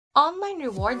Online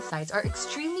reward sites are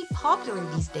extremely popular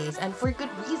these days and for good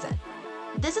reason.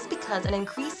 This is because an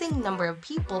increasing number of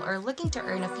people are looking to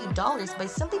earn a few dollars by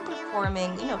simply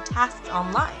performing, tasks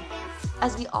online.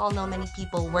 As we all know, many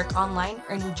people work online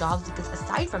earning jobs because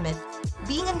aside from it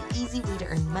being an easy way to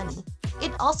earn money,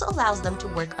 it also allows them to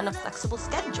work on a flexible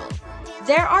schedule.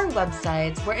 There are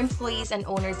websites where employees and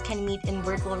owners can meet in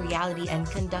virtual reality and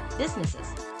conduct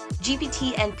businesses.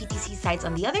 GPT and PTC sites,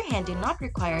 on the other hand, do not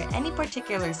require any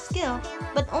particular skill,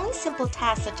 but only simple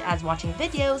tasks such as watching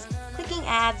videos, clicking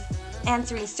ads,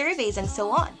 answering surveys, and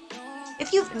so on.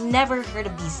 If you've never heard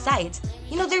of these sites,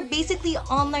 they're basically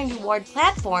online reward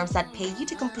platforms that pay you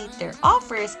to complete their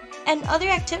offers and other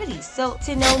activities. So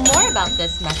to know more about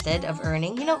this method of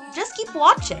earning, just keep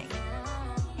watching.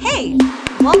 Hey,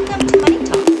 welcome to Money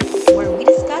Talk, where we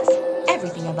discuss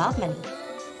everything about money.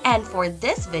 And for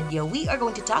this video, we are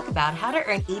going to talk about how to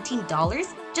earn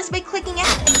 $18 just by clicking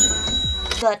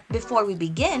ads. But before we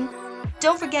begin,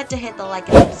 don't forget to hit the like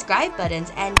and subscribe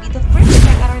buttons and be the first to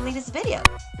check out our latest video.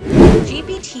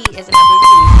 GPT is an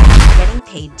abbreviation for getting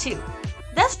paid to.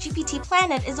 Thus, GPT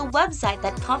Planet is a website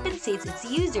that compensates its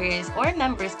users or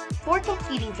members for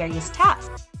completing various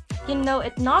tasks.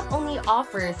 It not only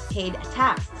offers paid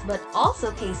tasks, but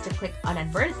also pays to click on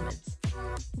advertisements.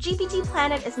 GPT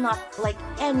Planet is not like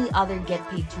any other get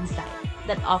paid to site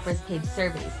that offers paid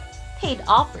surveys, paid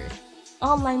offers,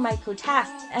 online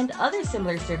micro-tasks, and other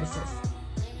similar services.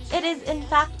 It is, in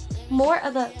fact, more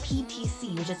of a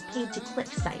PTC, which is paid to click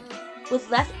site, with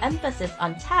less emphasis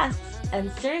on tasks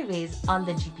and surveys on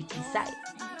the GPT site.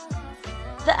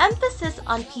 The emphasis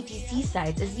on PTC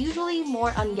sites is usually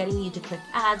more on getting you to click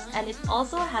ads, and it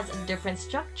also has a different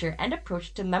structure and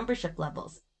approach to membership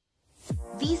levels.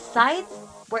 These sites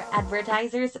where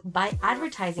advertisers buy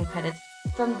advertising credits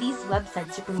from these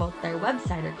websites to promote their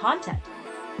website or content.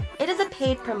 It is a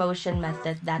paid promotion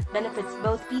method that benefits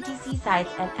both PTC sites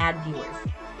and ad viewers.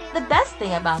 The best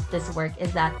thing about this work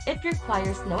is that it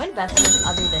requires no investment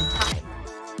other than time.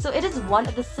 So it is one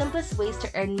of the simplest ways to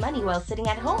earn money while sitting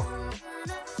at home.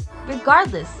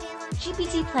 Regardless,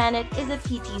 GPT Planet is a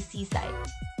PTC site.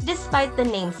 Despite the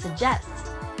name suggests,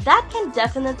 that can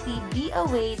definitely be a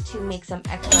way to make some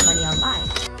extra money online,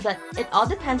 but it all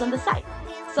depends on the site.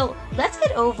 So let's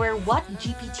get over what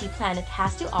GPT Planet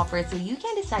has to offer so you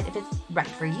can decide if it's right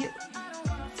for you.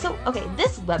 So,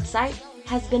 this website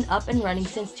has been up and running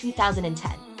since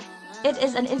 2010. It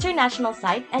is an international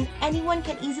site and anyone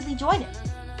can easily join it.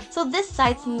 So this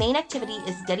site's main activity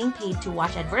is getting paid to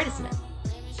watch advertisements.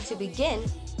 To begin,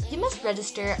 you must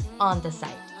register on the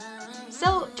site.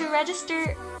 So to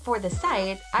register for the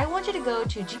site, I want you to go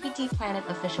to GPT Planet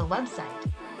official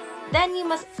website. Then you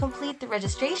must complete the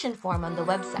registration form on the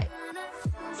website.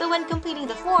 So when completing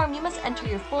the form, you must enter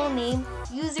your full name,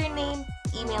 username,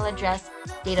 email address,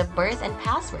 date of birth, and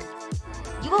password.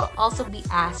 You will also be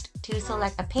asked to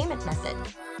select a payment method.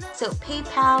 So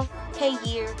PayPal,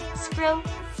 Payeer, Skrill,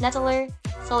 Neteller,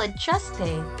 Solid Trust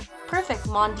Pay, Perfect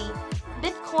Mondi,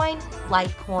 Bitcoin,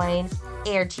 Litecoin,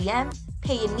 AirTM,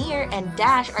 Payoneer, and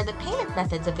Dash are the payment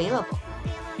methods available.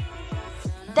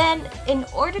 Then, in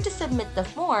order to submit the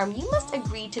form, you must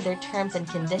agree to their terms and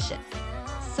conditions.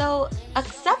 So,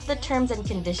 accept the terms and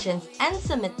conditions and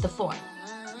submit the form.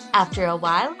 After a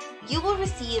while, you will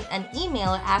receive an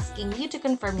email asking you to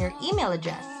confirm your email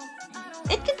address.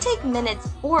 It could take minutes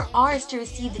or hours to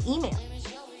receive the email.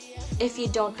 If you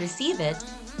don't receive it,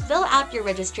 fill out your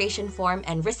registration form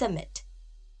and resubmit.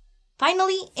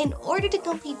 Finally, in order to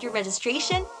complete your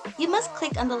registration, you must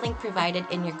click on the link provided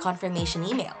in your confirmation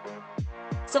email.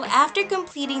 So after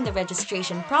completing the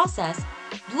registration process,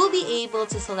 you will be able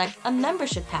to select a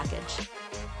membership package.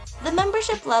 The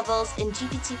membership levels in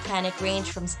GPT Planet range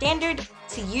from standard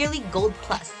to yearly Gold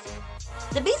Plus.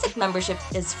 The basic membership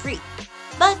is free,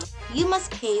 but you must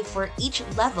pay for each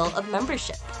level of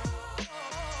membership.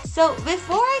 So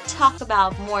before I talk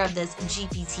about more of this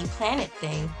GPT Planet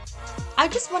thing, I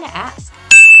just want to ask,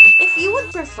 if you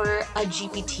would prefer a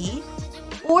GPT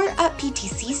or a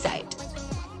PTC site?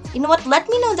 You know what, let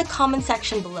me know in the comment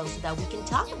section below so that we can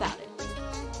talk about it.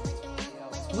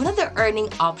 One of the earning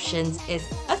options is,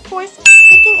 of course,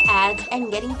 clicking ads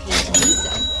and getting paid to do so.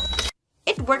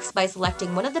 It works by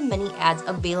selecting one of the many ads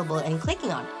available and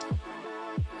clicking on it.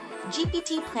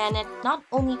 GPT Planet not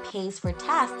only pays for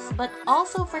tasks but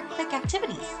also for click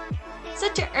activities. So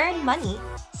to earn money,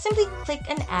 simply click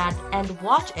an ad and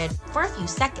watch it for a few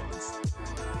seconds.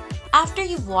 After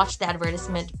you've watched the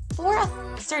advertisement for a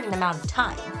certain amount of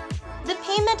time, the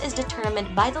payment is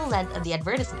determined by the length of the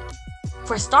advertisement.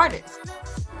 For starters,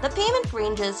 the payment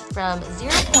ranges from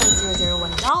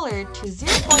 $0.001 to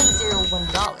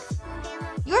 $0.01.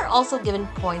 You are also given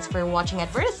points for watching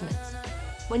advertisements.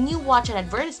 When you watch an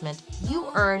advertisement,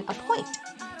 you earn a point.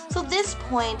 So this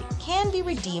point can be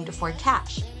redeemed for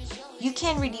cash. You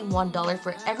can redeem $1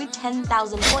 for every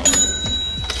 10,000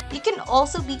 points. You can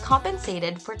also be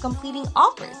compensated for completing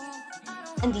offers.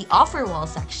 In the offer wall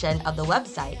section of the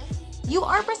website, you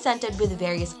are presented with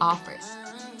various offers.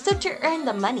 So to earn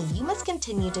the money, you must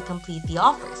continue to complete the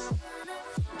offers.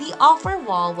 The offer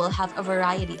wall will have a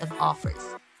variety of offers.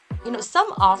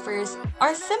 Some offers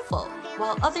are simple,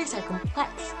 while others are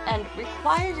complex and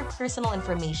require your personal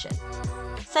information,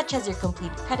 such as your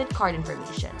complete credit card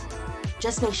information.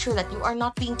 Just make sure that you are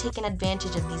not being taken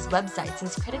advantage of these websites,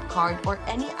 since credit card or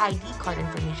any ID card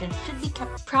information should be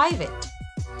kept private.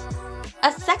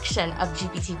 A section of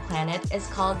GPT Planet is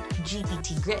called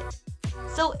GPT Grid.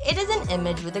 So it is an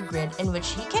image with a grid in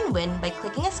which you can win by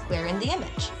clicking a square in the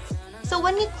image. So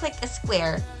when you click a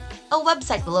square, a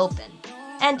website will open,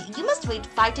 and you must wait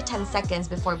 5 to 10 seconds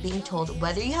before being told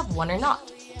whether you have won or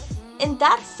not. In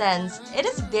that sense, it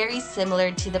is very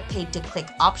similar to the pay-to-click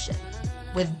option.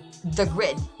 With the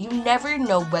grid, you never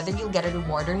know whether you'll get a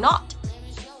reward or not.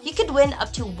 You could win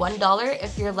up to $1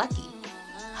 if you're lucky.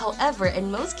 However,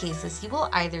 in most cases, you will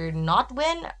either not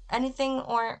win anything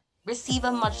or receive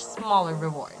a much smaller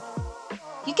reward.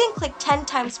 You can click 10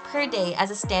 times per day as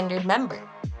a standard member.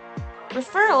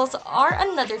 Referrals are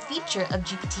another feature of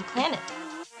GPT Planet.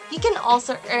 You can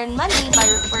also earn money by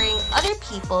referring other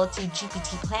people to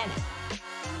GPT Planet.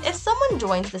 If someone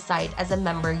joins the site as a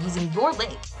member using your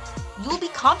link, you will be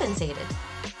compensated.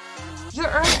 You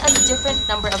earn a different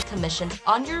number of commissions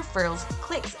on your referrals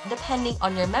clicks depending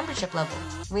on your membership level,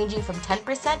 ranging from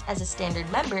 10% as a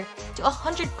standard member to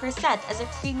 100% as a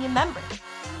premium member.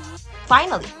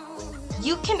 Finally,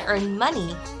 you can earn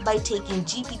money by taking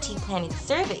GPT Planet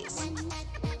surveys.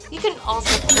 You can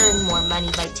also earn more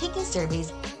money by taking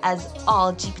surveys, as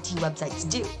all GPT websites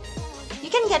do.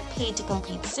 You can get paid to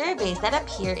complete surveys that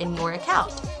appear in your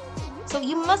account. So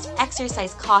you must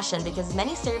exercise caution because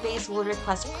many surveys will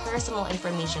request personal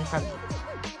information from you.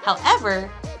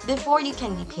 However, before you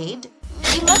can be paid,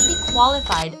 you must be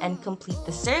qualified and complete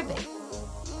the survey.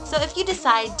 So if you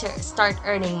decide to start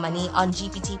earning money on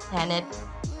GPT Planet,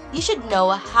 you should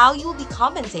know how you will be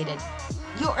compensated.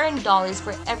 You earn dollars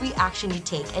for every action you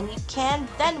take, and you can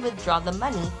then withdraw the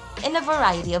money in a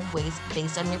variety of ways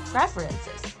based on your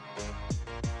preferences.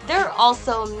 There are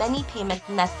also many payment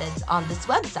methods on this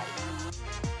website.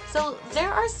 So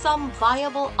there are some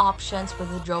viable options for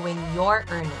withdrawing your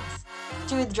earnings.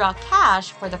 To withdraw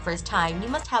cash for the first time, you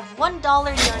must have $1 in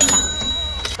your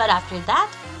account. But after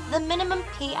that, the minimum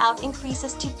payout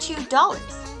increases to $2.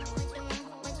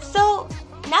 So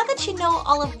now that you know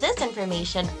all of this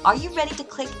information, are you ready to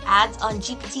click ads on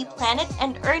GPT Planet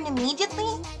and earn immediately?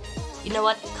 You know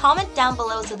what? Comment down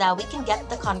below so that we can get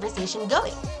the conversation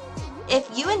going. If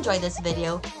you enjoyed this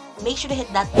video, make sure to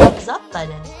hit that thumbs up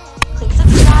button. Click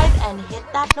subscribe and hit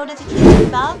that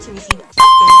notification bell to receive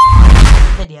updates on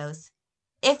our videos.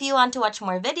 If you want to watch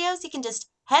more videos, you can just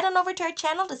head on over to our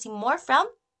channel to see more from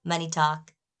MoneyTalk.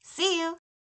 See you!